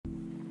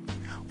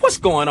What's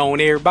going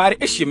on, everybody?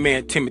 It's your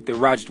man Timothy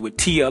Rogers with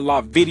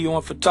TLR Video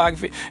and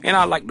Photography, and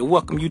I'd like to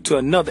welcome you to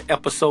another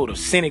episode of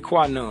Sine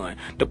Qua Non,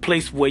 the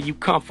place where you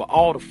come for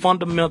all the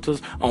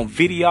fundamentals on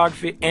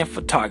videography and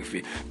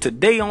photography.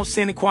 Today on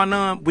Sine Qua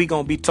Non, we're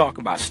going to be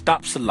talking about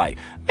stops of light.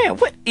 Man,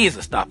 what is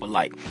a stop of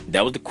light?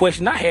 That was the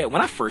question I had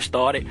when I first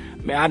started.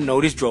 Man, I know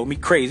this drove me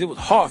crazy. It was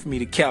hard for me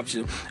to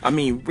capture,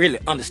 really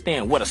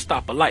understand what a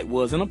stop of light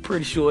was, and I'm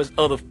pretty sure there's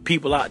other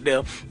people out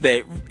there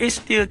that it's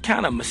still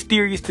kind of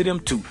mysterious to them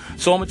too.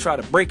 So I'm going to try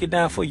to break it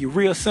down for you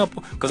real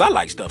simple, because I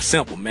like stuff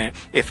simple, man.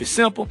 If it's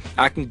simple,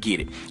 I can get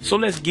it. So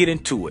let's get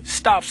into it.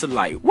 Stops of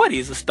light. What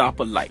is a stop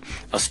of light?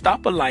 A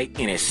stop of light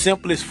in its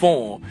simplest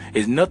form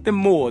is nothing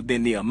more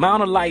than the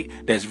amount of light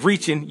that's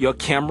reaching your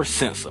camera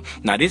sensor.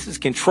 Now, this is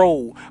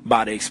controlled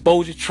by the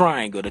exposure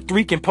triangle. The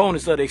three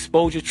components of the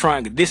exposure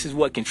triangle, this is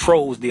what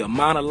controls the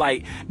amount of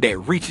light that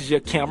reaches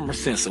your camera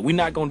sensor. We're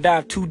not going to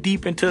dive too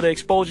deep into the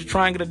exposure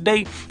triangle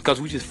today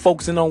because we're just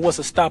focusing on what's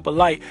a stop of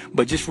light.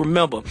 But just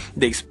remember,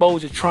 the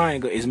exposure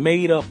triangle is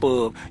made up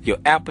of your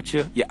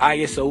aperture, your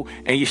ISO,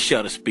 and your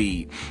shutter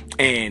speed.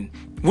 And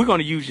we're going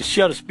to use your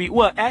shutter speed.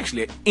 Well,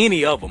 actually,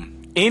 any of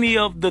them. Any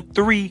of the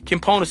three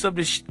components of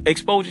the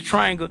exposure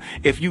triangle,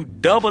 if you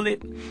double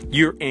it,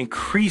 you're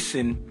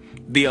increasing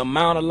the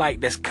amount of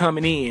light that's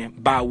coming in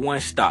by one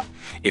stop.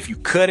 If you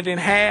cut it in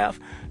half,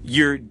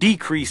 you're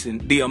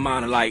decreasing the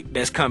amount of light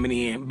that's coming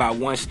in by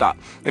one stop.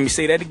 Let me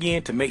say that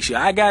again to make sure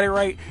I got it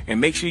right and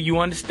make sure you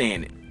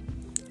understand it.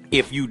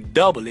 If you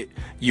double it,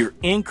 you're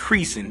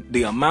increasing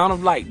the amount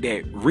of light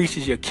that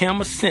reaches your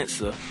camera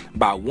sensor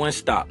by one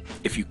stop.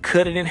 If you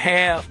cut it in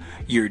half,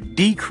 you're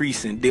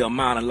decreasing the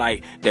amount of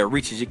light that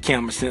reaches your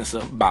camera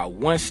sensor by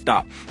one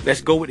stop.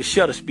 Let's go with the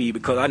shutter speed,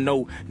 because I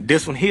know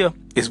this one here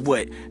is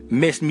what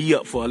messed me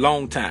up for a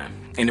long time.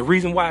 And the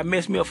reason why it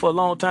messed me up for a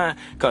long time,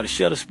 because the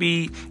shutter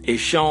speed is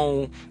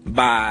shown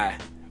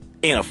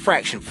in a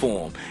fraction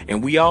form.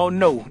 And we all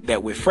know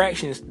that with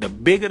fractions, the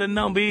bigger the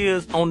number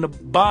is on the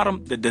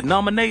bottom, the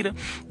denominator,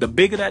 the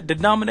bigger that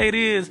denominator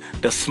is,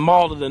 the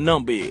smaller the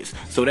number is.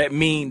 So that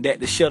means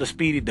that the shutter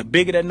speed, the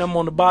bigger that number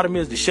on the bottom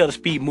is, the shutter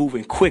speed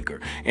moving quicker.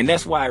 And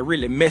that's why it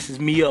really messes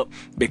me up,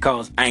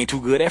 because I ain't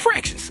too good at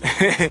fractions.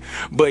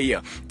 But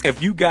yeah,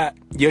 if you got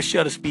your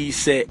shutter speed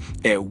set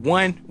at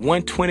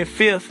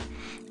 1/125th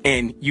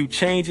and you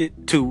change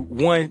it to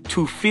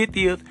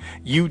 1/250th,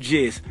 you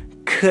just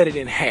cut it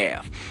in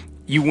half.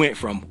 You went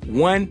from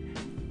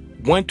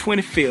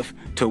 1/125th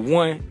to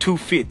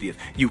 1/250th.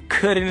 You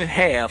cut it in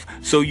half,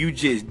 so you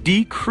just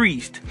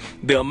decreased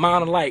the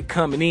amount of light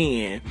coming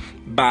in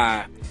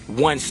by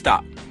one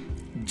stop.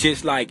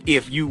 Just like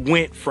if you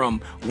went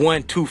from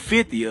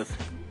 1/250th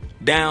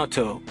down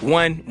to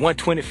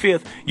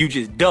 1/125th, you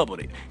just doubled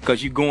it,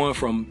 because you're going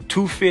from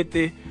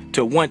 250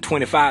 to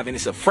 125, and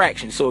it's a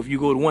fraction. So if you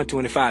go to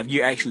 125,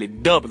 you're actually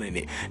doubling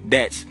it.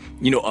 That's,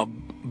 a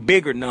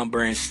bigger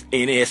number in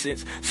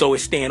essence, so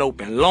it's staying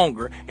open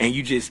longer, and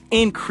you just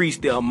increase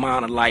the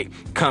amount of light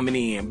coming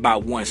in by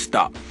one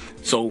stop.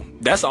 So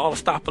that's all a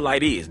stop of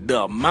light is,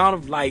 the amount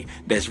of light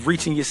that's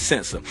reaching your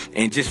sensor.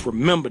 And just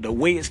remember, the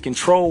way it's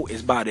controlled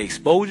is by the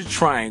exposure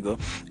triangle,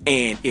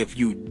 and if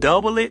you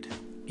double it,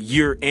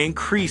 you're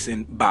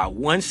increasing by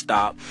one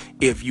stop.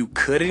 If you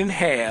cut it in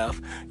half,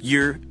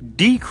 you're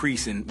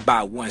decreasing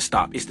by one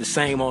stop. It's the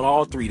same on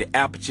all three, the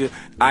aperture,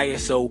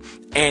 ISO,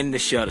 and the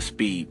shutter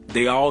speed.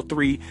 They all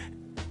three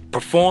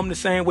perform the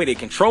same way. They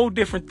control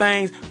different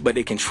things, but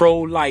they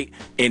control light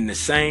in the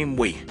same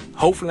way.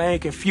 Hopefully I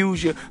ain't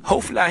confused you.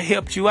 Hopefully I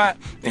helped you out.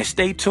 And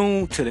stay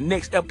tuned to the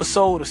next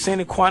episode of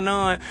Sine Qua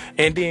Non.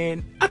 And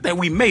then I think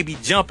we may be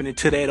jumping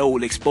into that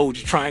old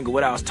exposure triangle,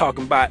 what I was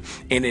talking about,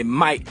 and it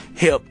might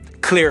help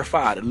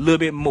clarify it a little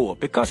bit more,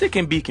 because it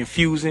can be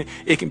confusing,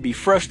 it can be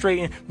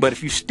frustrating, but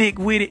if you stick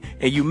with it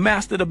and you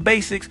master the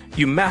basics,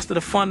 you master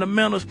the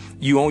fundamentals,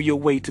 you on your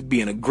way to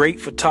being a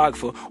great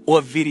photographer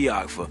or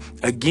videographer.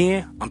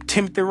 Again, I'm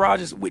Timothy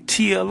Rogers with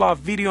TLR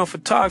Video and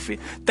Photography.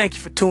 Thank you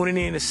for tuning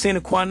in to Sine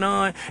Qua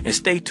Non, and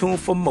stay tuned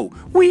for more.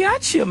 We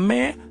out here,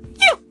 man.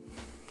 Yeah.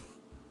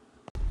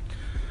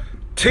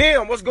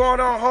 Tim, what's going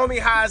on, homie?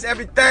 How's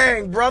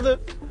everything, brother?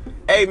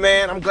 Hey,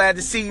 man, I'm glad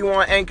to see you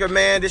on Anchor,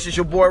 man. This is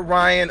your boy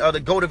Ryan of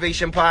the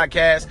Gotivation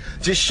Podcast,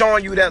 just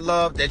showing you that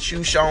love that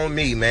you shown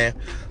me, man.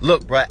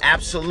 Look, bro,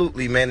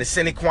 absolutely, man. The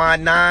Sine Qua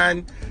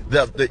Non,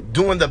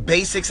 doing the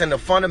basics and the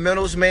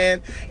fundamentals,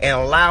 man, and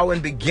allowing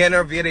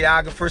beginner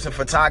videographers and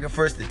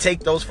photographers to take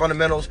those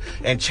fundamentals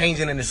and change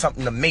it into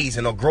something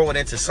amazing, or grow it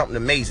into something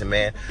amazing,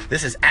 man.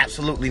 This is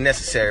absolutely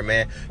necessary,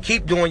 man.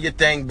 Keep doing your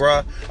thing,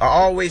 bro. I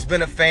always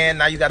been a fan.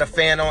 Now you got a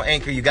fan on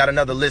Anchor. You got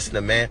another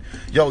listener, man.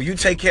 Yo, you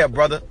take care,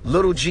 brother.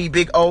 Little G,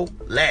 Big O,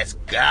 let's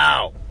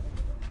go.